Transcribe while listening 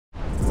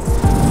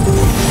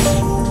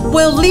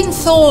Well, Lynne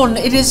Thorne,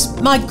 it is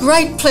my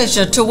great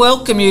pleasure to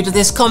welcome you to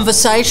this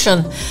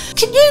conversation.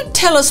 Can you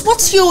tell us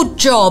what's your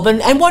job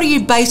and what do you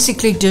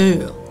basically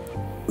do?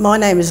 My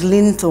name is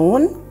Lynne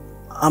Thorne.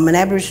 I'm an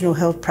Aboriginal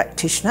health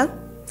practitioner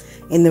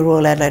in the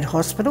Royal Adelaide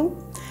Hospital,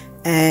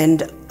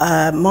 and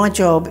my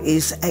job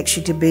is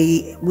actually to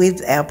be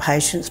with our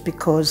patients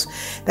because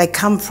they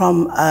come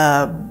from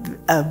a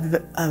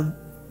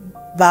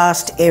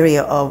vast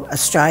area of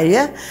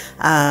Australia,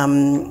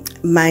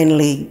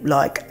 mainly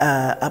like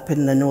up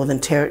in the Northern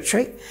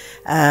Territory.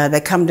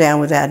 They come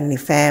down without any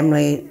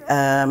family,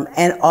 and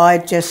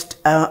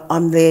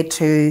I'm there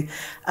to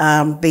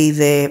be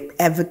their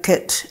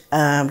advocate,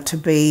 to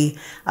be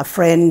a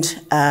friend.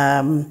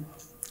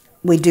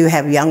 We do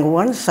have younger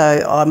ones,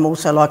 so I'm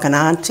also like an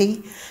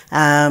auntie.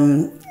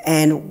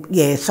 And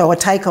yeah, so I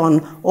take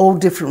on all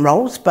different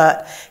roles,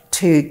 but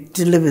to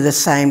deliver the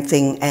same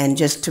thing and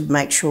just to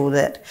make sure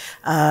that,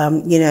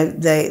 you know,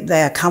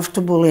 they are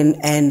comfortable in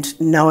and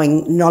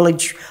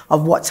knowledge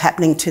of what's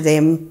happening to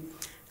them,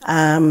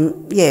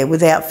 yeah,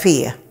 without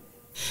fear.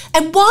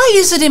 And why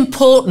is it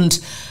important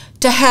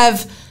to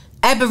have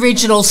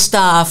Aboriginal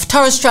staff,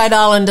 Torres Strait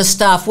Islander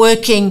staff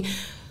working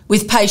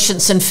with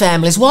patients and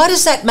families? Why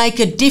does that make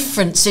a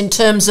difference in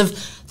terms of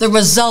the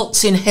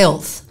results in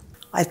health?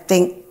 I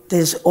think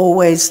there's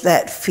always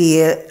that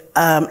fear,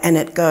 and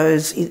it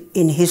goes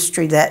in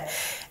history that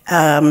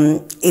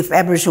if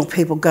Aboriginal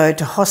people go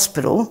to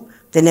hospital,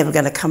 they're never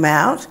going to come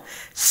out.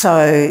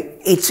 So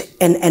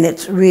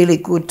it's really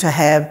good to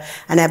have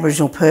an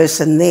Aboriginal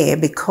person there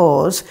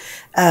because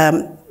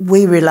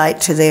we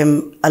relate to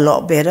them a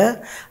lot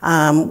better.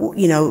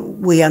 You know,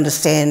 we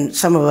understand,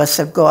 some of us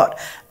have got,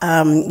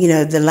 you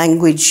know, the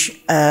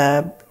language,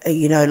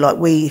 you know, like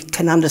we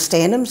can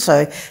understand them.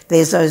 So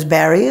there's those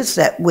barriers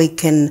that we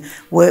can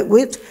work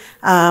with.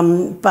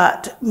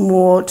 But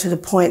more to the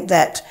point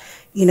that,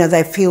 you know,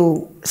 they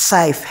feel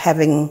safe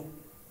having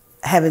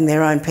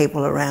their own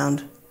people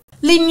around.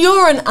 Lynne,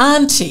 you're an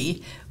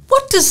auntie.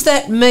 What does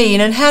that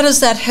mean and how does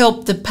that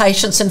help the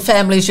patients and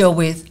families you're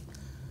with?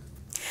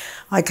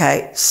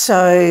 Okay,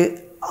 so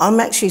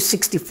I'm actually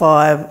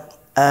 65,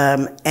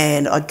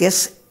 and I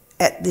guess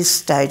at this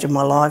stage of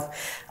my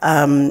life,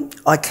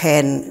 I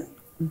can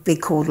be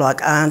called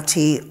like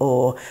auntie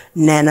or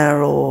nana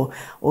or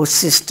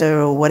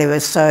sister or whatever.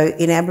 So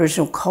in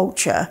Aboriginal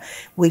culture,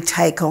 we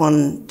take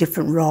on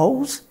different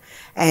roles,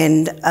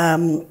 and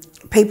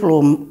people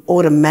will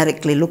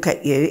automatically look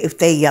at you. If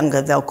they're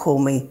younger, they'll call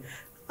me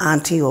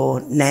auntie or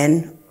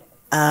nan.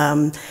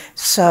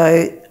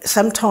 So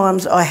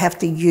sometimes I have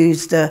to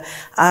use the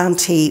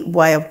auntie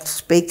way of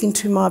speaking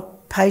to my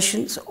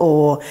patients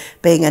or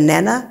being a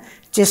nana,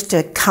 just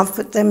to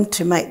comfort them,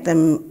 to make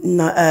them,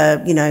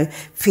 you know,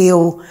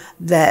 feel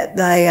that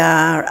they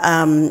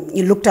are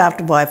looked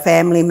after by a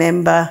family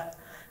member.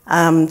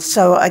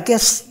 So I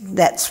guess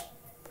that's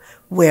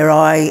where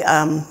I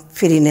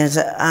fit in as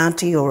an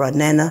auntie or a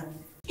nana.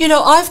 You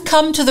know, I've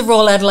come to the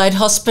Royal Adelaide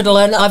Hospital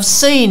and I've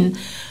seen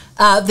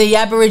the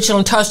Aboriginal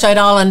and Torres Strait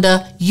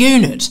Islander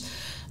unit.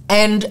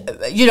 And,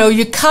 you know,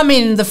 you come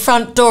in the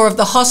front door of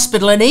the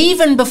hospital and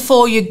even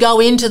before you go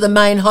into the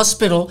main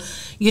hospital,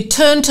 you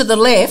turn to the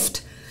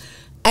left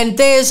and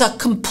there's a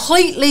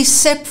completely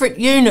separate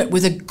unit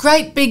with a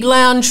great big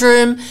lounge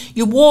room.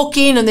 You walk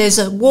in and there's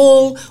a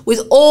wall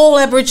with all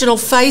Aboriginal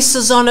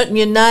faces on it and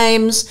your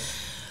names.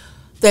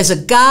 There's a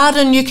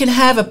garden you can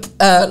have,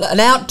 an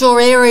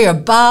outdoor area, a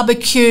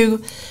barbecue.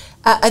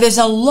 There's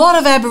a lot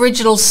of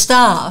Aboriginal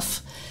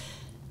staff.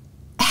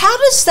 How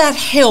does that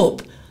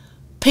help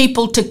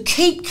people to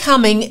keep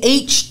coming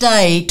each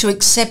day to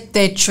accept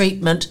their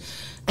treatment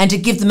and to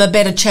give them a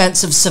better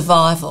chance of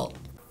survival?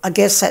 I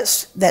guess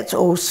that's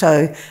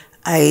also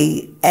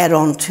a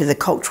add-on to the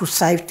cultural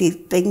safety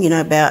thing, you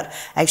know, about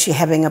actually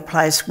having a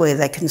place where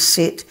they can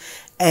sit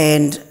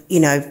and, you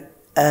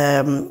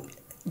know,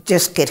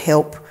 just get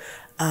help.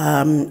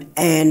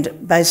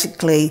 And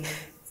basically,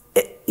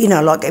 you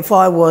know, like if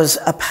I was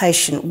a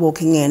patient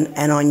walking in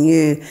and I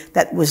knew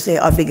that was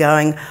there, I'd be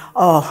going,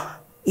 oh,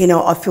 you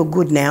know, I feel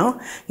good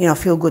now. You know, I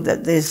feel good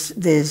that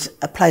there's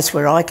a place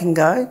where I can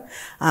go,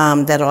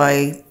 that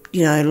I,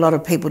 you know, a lot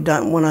of people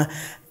don't want to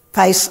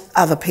face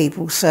other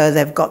people, so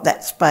they've got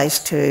that space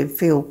to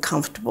feel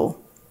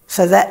comfortable.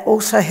 So that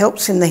also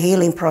helps in the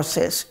healing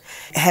process,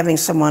 having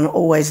someone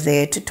always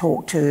there to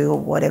talk to or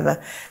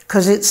whatever,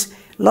 because it's,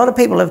 a lot of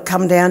people have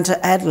come down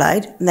to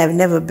Adelaide and they've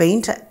never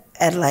been to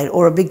Adelaide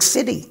or a big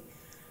city.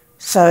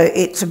 So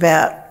it's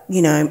about,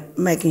 you know,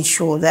 making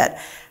sure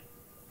that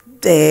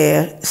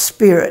their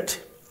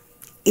spirit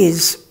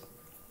is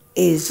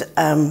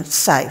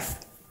safe.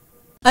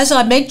 As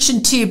I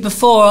mentioned to you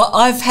before,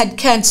 I've had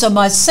cancer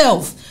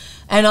myself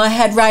and I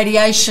had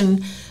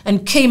radiation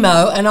and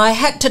chemo and I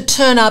had to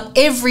turn up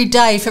every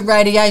day for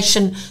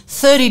radiation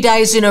 30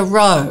 days in a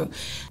row.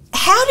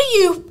 How do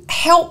you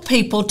help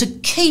people to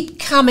keep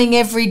coming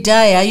every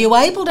day? Are you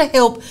able to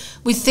help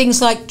with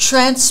things like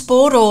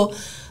transport or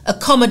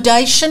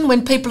accommodation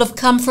when people have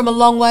come from a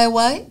long way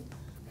away?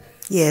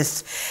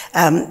 Yes,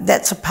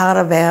 that's a part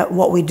of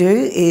what we do,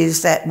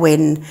 is that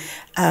when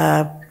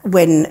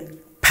when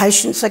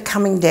patients are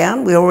coming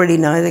down, we already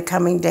know they're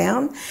coming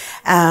down,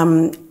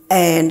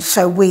 and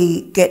so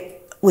we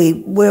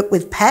work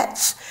with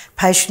PATs,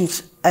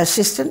 patient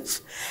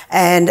assistants,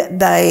 and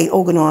they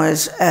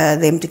organise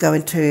them to go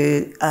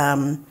into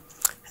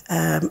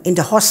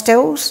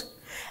hostels,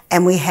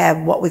 and we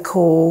have what we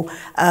call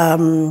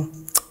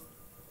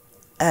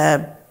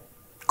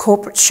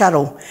corporate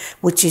shuttle,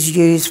 which is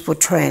used for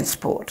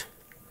transport.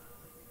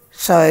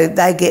 So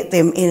they get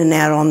them in and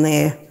out on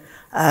their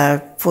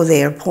for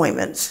their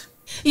appointments.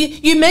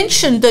 You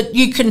mentioned that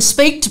you can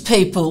speak to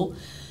people.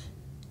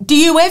 Do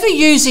you ever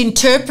use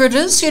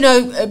interpreters? You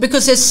know,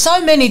 because there's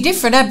so many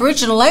different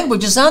Aboriginal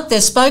languages, aren't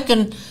there,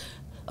 spoken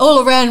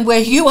all around where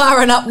you are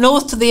and up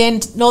north to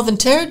the Northern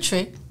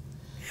Territory?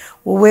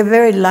 Well, we're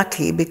very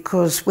lucky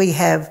because we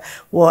have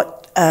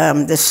what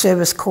the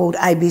service called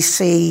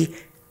ABC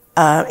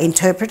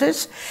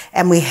interpreters,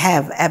 and we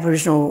have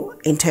Aboriginal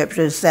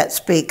interpreters that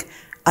speak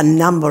a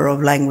number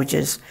of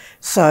languages.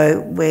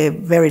 So we're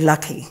very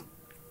lucky.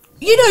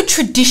 You know,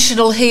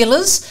 traditional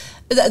healers,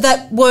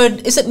 that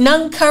word, is it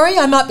Nungkurri?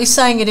 I might be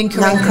saying it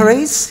incorrectly.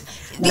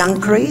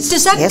 Nungkurris.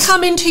 Does that yes.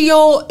 come into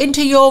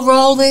your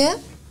role there?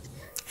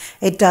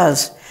 It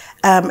does.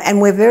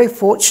 And we're very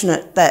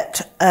fortunate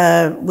that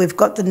we've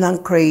got the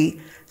Nungkurri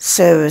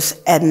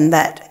service and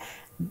that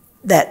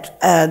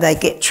they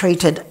get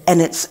treated,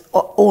 and it's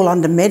all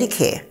under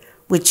Medicare,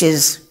 which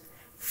is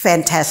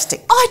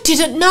fantastic. I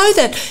didn't know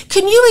that.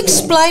 Can you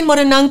explain what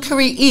a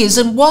Nungkurri is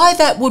and why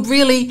that would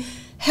really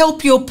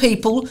help your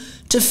people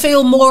to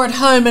feel more at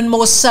home and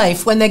more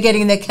safe when they're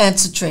getting their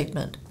cancer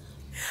treatment?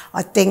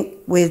 I think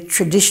with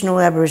traditional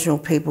Aboriginal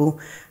people,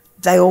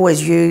 they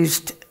always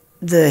used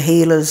the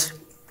healers,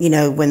 you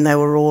know, when they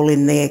were all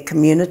in their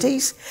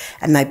communities,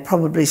 and they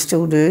probably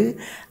still do.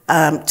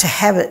 To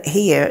have it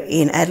here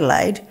in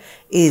Adelaide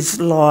is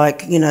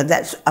like, you know,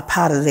 that's a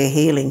part of their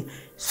healing.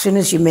 As soon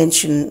as you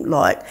mention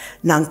like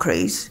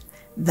Nungkurris,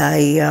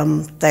 they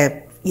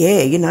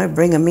you know,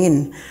 bring them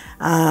in.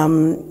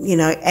 You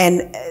know,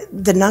 and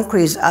the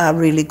Nungkurris are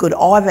really good.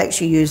 I've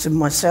actually used them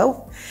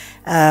myself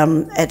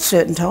at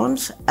certain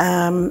times,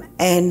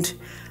 and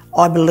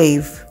I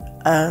believe,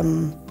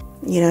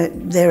 you know,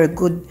 they're a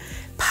good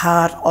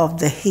part of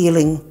the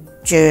healing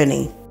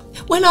journey.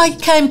 When I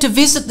came to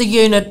visit the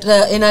unit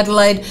in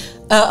Adelaide,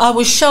 I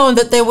was shown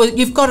that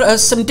you've got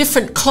some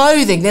different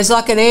clothing. There's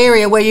like an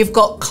area where you've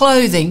got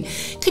clothing.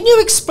 Can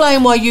you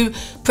explain why you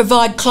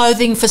provide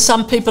clothing for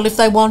some people if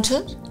they want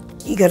it?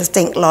 You got to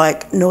think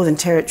like Northern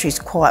Territory is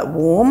quite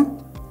warm,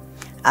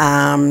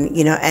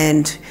 you know,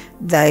 and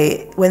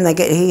when they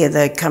get here,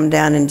 they come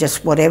down in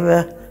just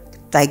whatever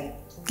they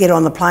get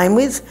on the plane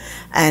with,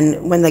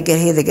 and when they get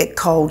here, they get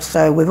cold.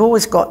 So we've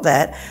always got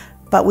that,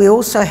 but we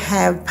also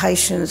have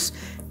patients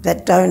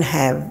that don't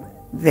have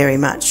very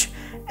much,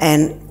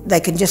 and they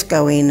can just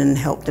go in and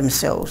help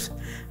themselves.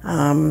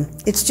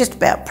 It's just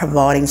about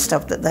providing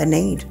stuff that they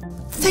need.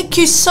 Thank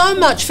you so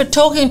much for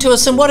talking to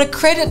us, and what a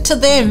credit to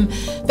them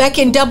back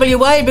in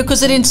WA,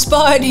 because it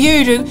inspired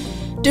you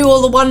to do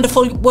all the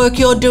wonderful work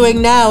you're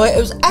doing now. It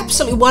was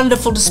absolutely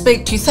wonderful to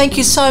speak to you. Thank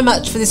you so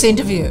much for this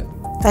interview.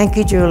 Thank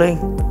you, Julie.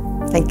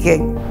 Thank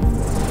you.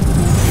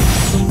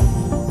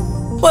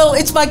 Well,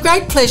 it's my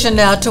great pleasure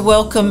now to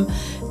welcome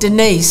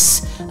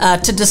Denise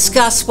to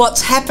discuss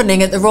what's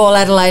happening at the Royal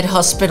Adelaide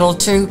Hospital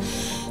to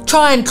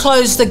try and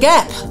close the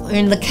gap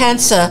in the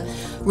cancer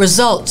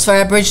results for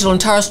Aboriginal and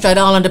Torres Strait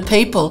Islander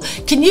people.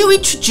 Can you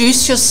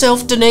introduce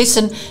yourself, Denise,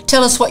 and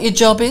tell us what your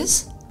job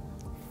is?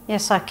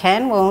 Yes, I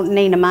can. Well,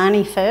 Nina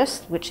Mani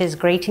first, which is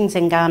greetings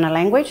in Kaurna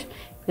language,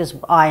 because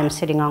I am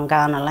sitting on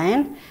Kaurna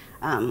land.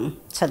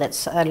 So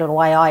that's a little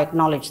way I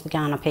acknowledge the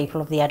Kaurna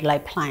people of the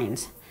Adelaide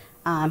Plains.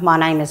 My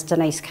name is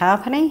Denise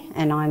Karpany,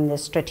 and I'm the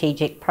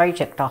Strategic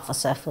Project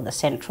Officer for the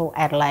Central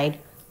Adelaide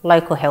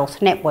Local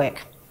Health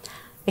Network.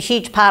 A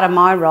huge part of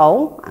my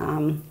role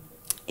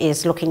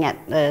is looking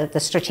at the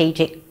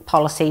strategic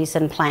policies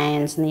and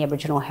plans and the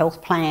Aboriginal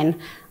Health Plan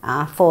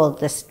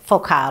for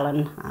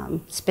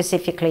Carlin,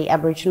 specifically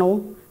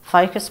Aboriginal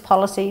focused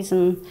policies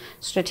and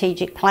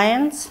strategic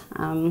plans.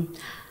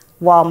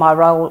 While my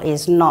role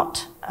is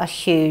not a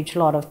huge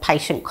lot of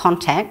patient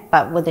contact,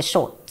 but with the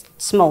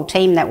small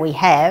team that we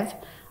have,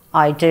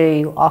 I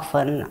do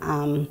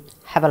often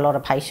have a lot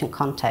of patient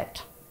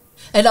contact.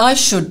 And I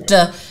should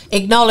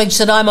acknowledge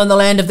that I'm on the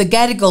land of the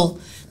Gadigal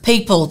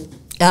people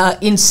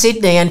in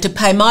Sydney, and to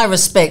pay my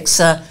respects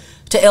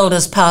to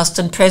elders past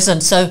and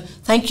present. So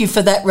thank you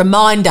for that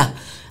reminder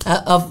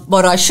of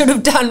what I should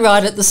have done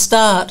right at the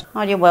start.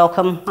 Oh, you're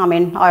welcome. I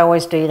mean, I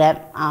always do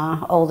that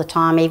all the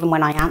time, even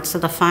when I answer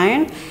the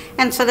phone.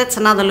 And so that's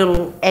another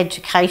little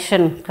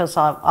education, because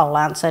I'll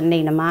answer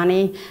Nina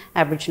Mani,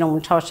 Aboriginal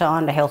and Torres Strait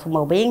Islander Health and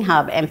Wellbeing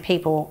Hub, and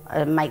people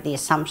make the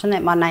assumption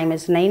that my name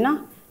is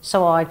Nina.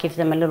 So I give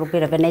them a little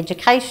bit of an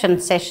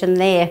education session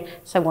there,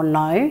 so we'll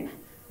know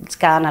it's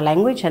Kaurna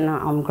language and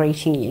I'm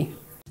greeting you.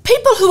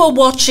 People who are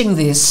watching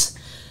this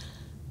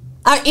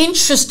are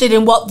interested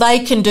in what they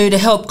can do to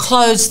help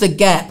close the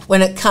gap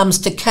when it comes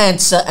to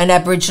cancer and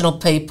Aboriginal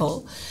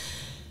people.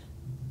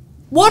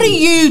 What are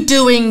you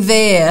doing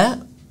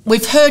there?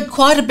 We've heard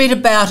quite a bit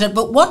about it,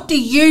 but what do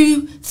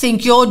you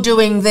think you're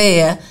doing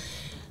there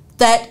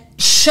that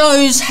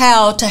shows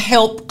how to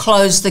help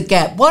close the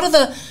gap? What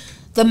are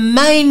the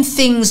main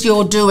things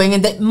you're doing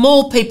and that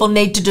more people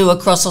need to do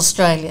across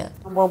Australia?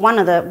 Well, one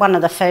of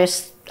the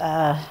first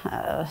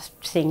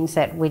things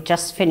that we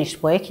just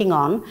finished working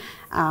on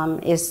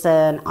is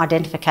an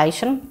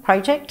identification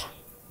project,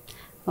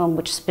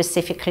 which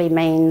specifically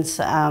means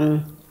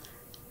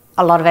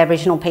a lot of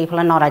Aboriginal people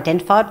are not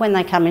identified when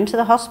they come into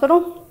the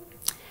hospital,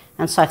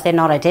 and so if they're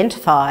not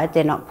identified,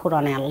 they're not put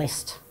on our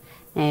list,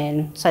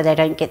 and so they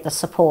don't get the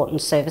support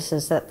and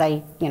services that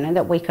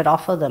that we could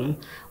offer them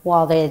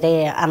while they're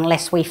there,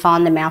 unless we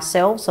find them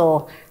ourselves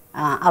or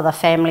other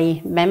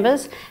family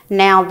members.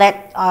 Now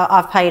that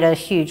I've played a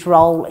huge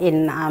role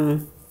in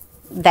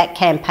that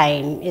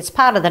campaign. It's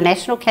part of the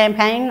national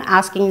campaign,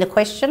 Asking the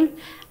Question,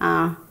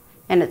 and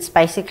it's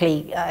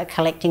basically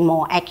collecting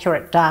more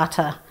accurate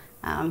data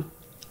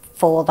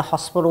for the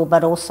hospital,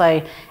 but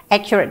also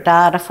accurate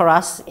data for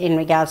us in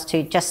regards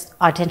to just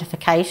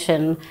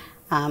identification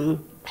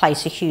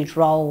plays a huge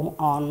role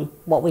on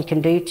what we can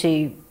do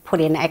to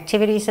put in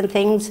activities and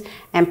things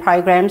and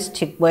programs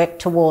to work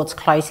towards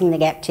closing the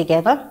gap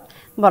together.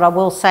 But I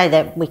will say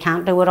that we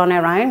can't do it on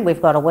our own.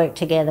 We've got to work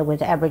together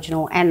with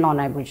Aboriginal and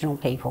non-Aboriginal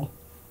people,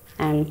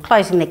 and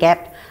closing the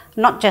gap,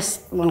 not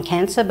just on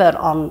cancer, but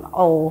on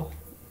all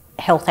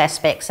health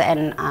aspects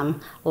and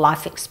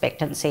life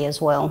expectancy as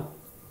well.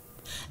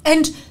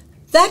 And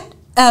that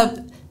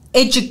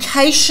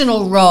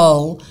educational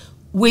role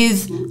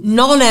with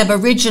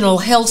non-Aboriginal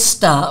health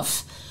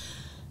staff,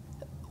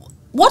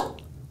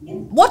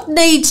 what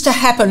needs to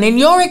happen? In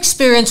your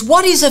experience,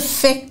 what is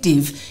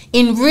effective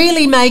in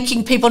really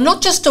making people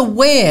not just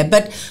aware,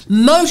 but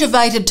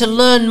motivated to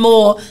learn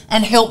more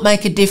and help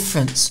make a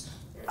difference?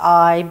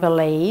 I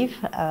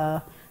believe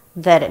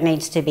that it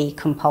needs to be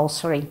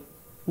compulsory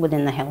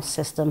within the health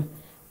system.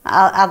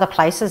 Other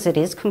places it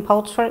is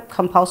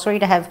compulsory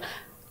to have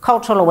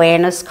cultural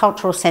awareness,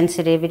 cultural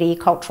sensitivity,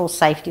 cultural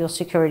safety or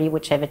security,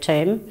 whichever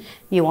term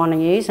you want to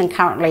use. And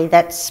currently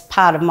that's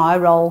part of my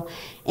role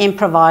in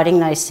providing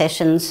those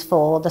sessions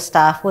for the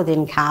staff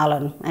within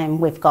Carlin, and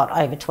we've got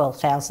over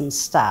 12,000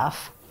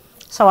 staff.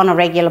 So on a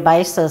regular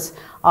basis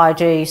I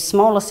do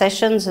smaller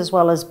sessions as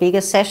well as bigger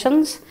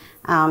sessions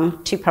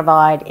to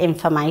provide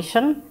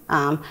information,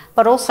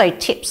 but also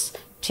tips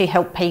to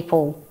help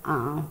people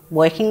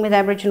working with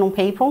Aboriginal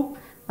people.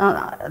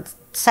 It's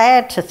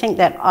sad to think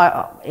that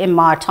in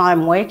my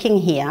time working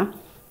here,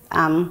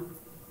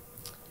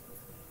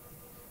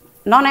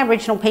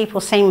 non-Aboriginal people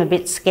seem a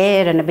bit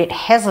scared and a bit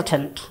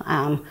hesitant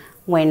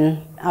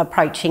when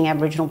approaching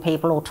Aboriginal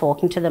people or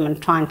talking to them and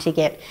trying to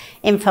get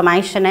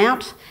information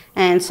out.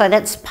 And so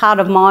that's part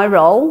of my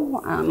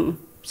role.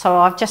 So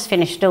I've just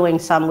finished doing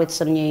some with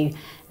some new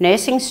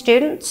nursing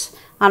students,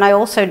 and I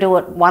also do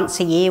it once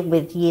a year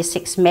with Year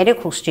 6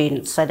 medical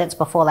students, so that's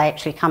before they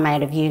actually come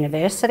out of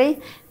university.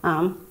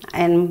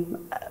 And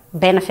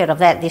benefit of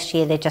that, this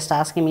year they're just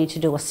asking me to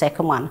do a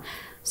second one.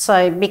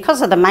 So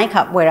because of the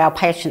makeup where our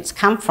patients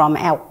come from,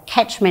 our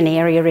catchment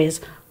area is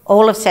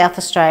all of South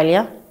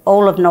Australia,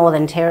 all of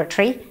Northern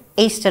Territory,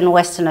 Eastern and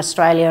Western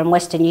Australia and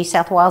Western New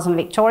South Wales and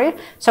Victoria.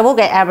 So we'll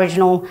get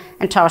Aboriginal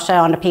and Torres Strait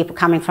Islander people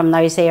coming from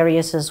those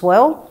areas as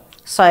well.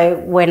 So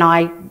when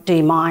I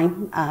do my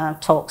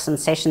talks and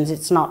sessions,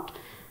 it's not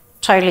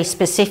totally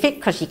specific,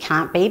 because you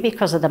can't be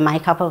because of the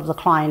makeup of the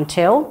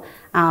clientele.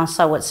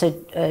 So it's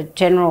a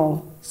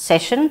general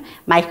session,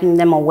 making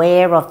them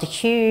aware of the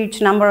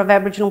huge number of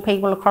Aboriginal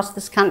people across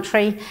this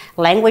country.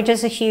 Language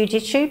is a huge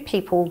issue.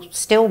 People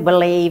still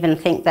believe and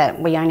think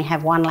that we only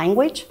have one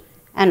language,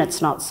 and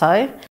it's not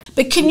so.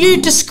 But can you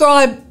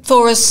describe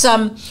for us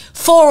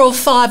 4 or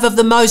 5 of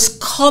the most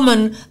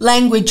common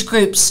language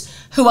groups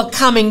who are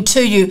coming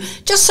to you,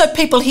 just so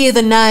people hear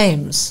the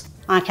names?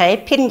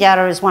 Okay,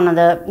 Pitjantjatjara is one of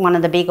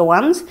the bigger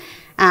ones,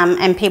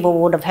 and people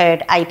would have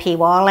heard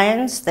APY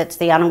lands. That's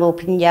the Anangu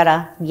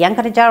Pitjantjatjara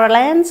Yankunytjatjara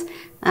lands,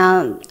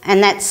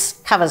 and that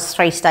covers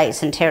 3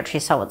 states and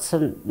territories. So it's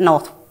the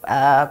north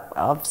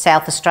of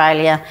South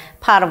Australia,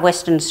 part of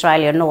Western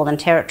Australia, Northern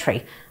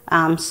Territory.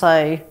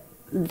 So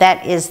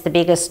that is the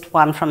biggest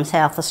one from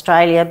South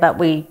Australia, but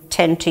we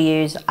tend to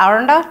use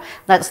Aranda.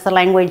 That's the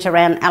language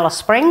around Alice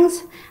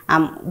Springs.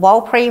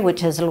 Walpri,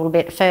 which is a little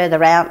bit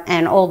further out,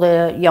 and all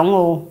the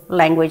Yolngu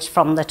language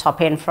from the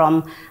top end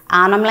from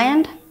Arnhem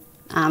Land.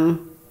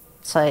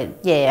 So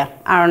yeah,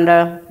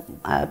 Aranda,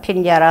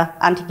 Pitjantjatjara,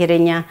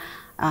 Antigirinya,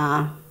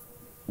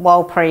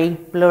 Walpri,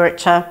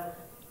 Luritja,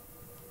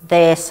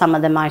 they're some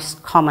of the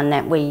most common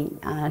that we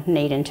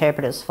need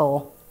interpreters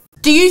for.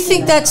 Do you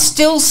think that's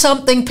still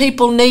something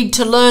people need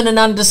to learn and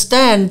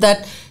understand,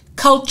 that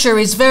culture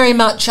is very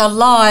much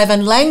alive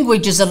and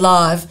language is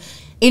alive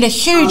in a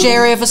huge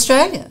area of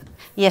Australia?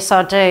 Yes,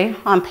 I do.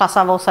 Plus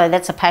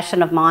that's a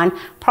passion of mine.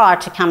 Prior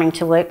to coming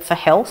to work for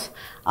health,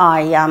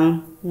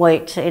 I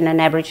worked in an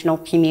Aboriginal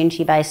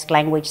community-based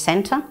language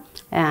centre.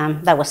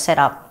 They were set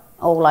up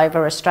all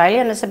over Australia,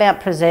 and it's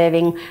about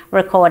preserving,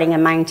 recording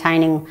and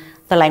maintaining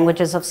the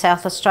languages of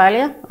South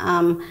Australia.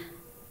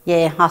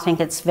 Yeah, I think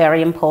it's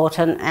very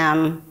important.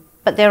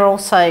 But there are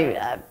also,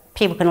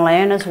 people can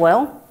learn as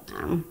well,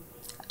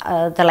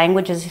 the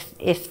languages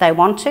if they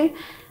want to.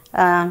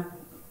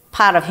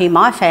 Part of who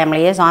my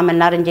family is, I'm a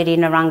Ngarrindjeri,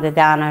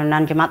 Narungagana and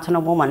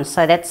Nunjamatana woman,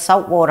 so that's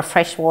saltwater,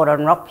 freshwater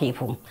and rock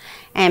people.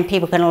 And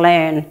people can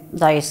learn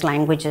those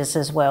languages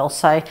as well.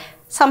 So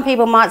some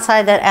people might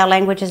say that our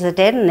languages are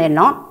dead, and they're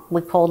not.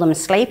 We call them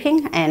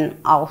sleeping, and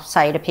I'll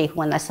say to people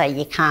when they say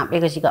you can't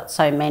because you've got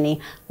so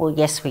many, well,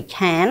 yes, we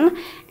can.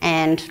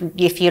 And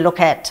if you look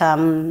at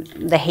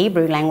the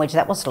Hebrew language,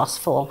 that was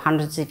lost for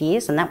hundreds of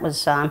years, and that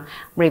was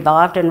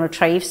revived and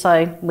retrieved, so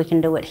we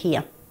can do it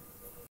here.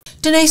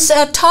 Denise,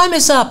 our time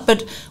is up,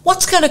 but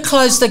what's going to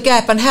close the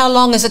gap, and how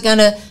long is it going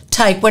to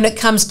take when it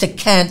comes to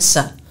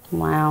cancer?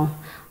 Wow,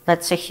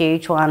 that's a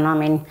huge one. I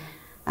mean,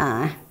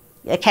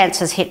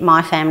 cancer's hit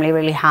my family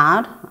really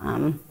hard.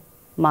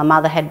 My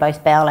mother had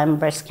both bowel and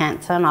breast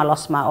cancer, and I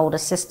lost my older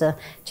sister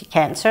to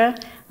cancer.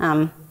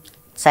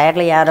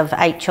 Sadly, out of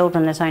 8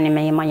 children, there's only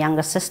me and my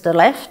younger sister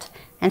left,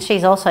 and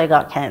she's also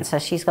got cancer.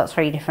 She's got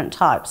 3 different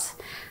types.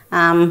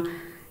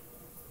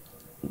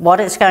 What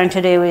it's going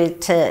to do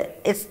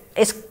is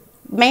it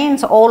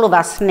means all of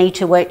us need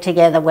to work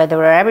together, whether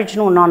we're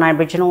Aboriginal or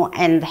non-Aboriginal,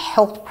 and the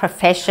health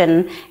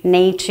profession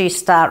need to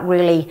start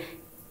really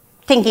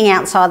thinking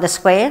outside the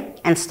square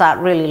and start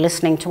really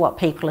listening to what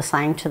people are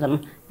saying to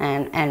them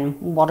and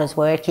what is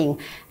working.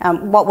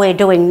 What we're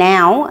doing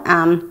now,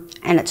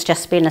 and it's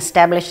just been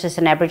established as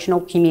an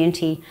Aboriginal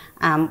community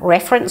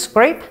reference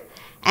group,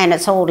 and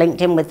it's all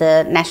linked in with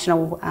the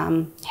National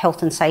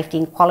Health and Safety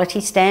and Quality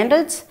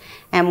Standards,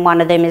 and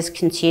one of them is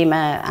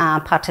consumer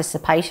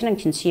participation and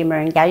consumer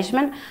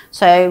engagement.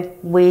 So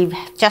we've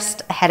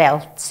just had our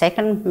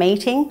 2nd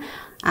meeting,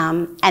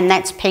 and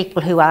that's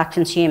people who are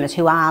consumers,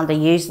 who are the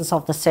users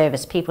of the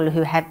service, people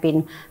who have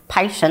been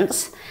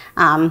patients,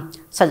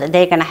 so that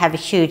they're going to have a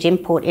huge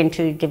input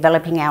into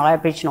developing our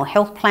Aboriginal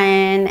health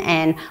plan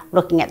and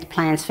looking at the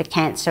plans for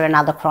cancer and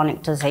other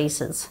chronic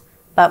diseases.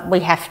 But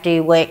we have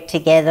to work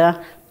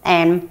together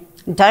and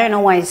don't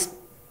always,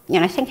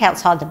 think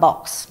outside the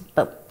box.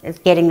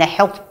 But getting the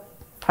health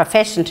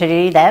profession to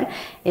do that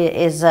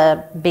is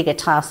a bigger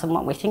task than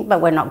what we think,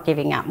 but we're not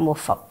giving up and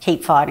we'll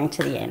keep fighting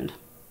to the end.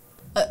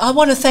 I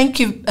want to thank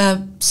you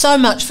so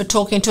much for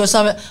talking to us.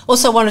 I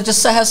also want to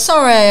just say how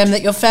sorry I am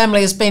that your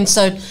family has been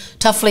so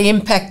toughly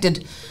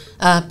impacted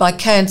by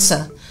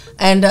cancer.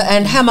 And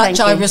how much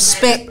I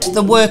respect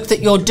the work that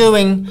you're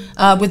doing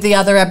with the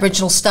other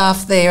Aboriginal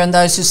staff there and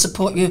those who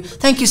support you.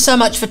 Thank you so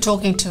much for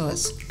talking to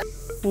us.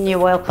 You're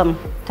welcome.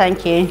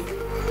 Thank you.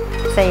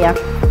 See ya.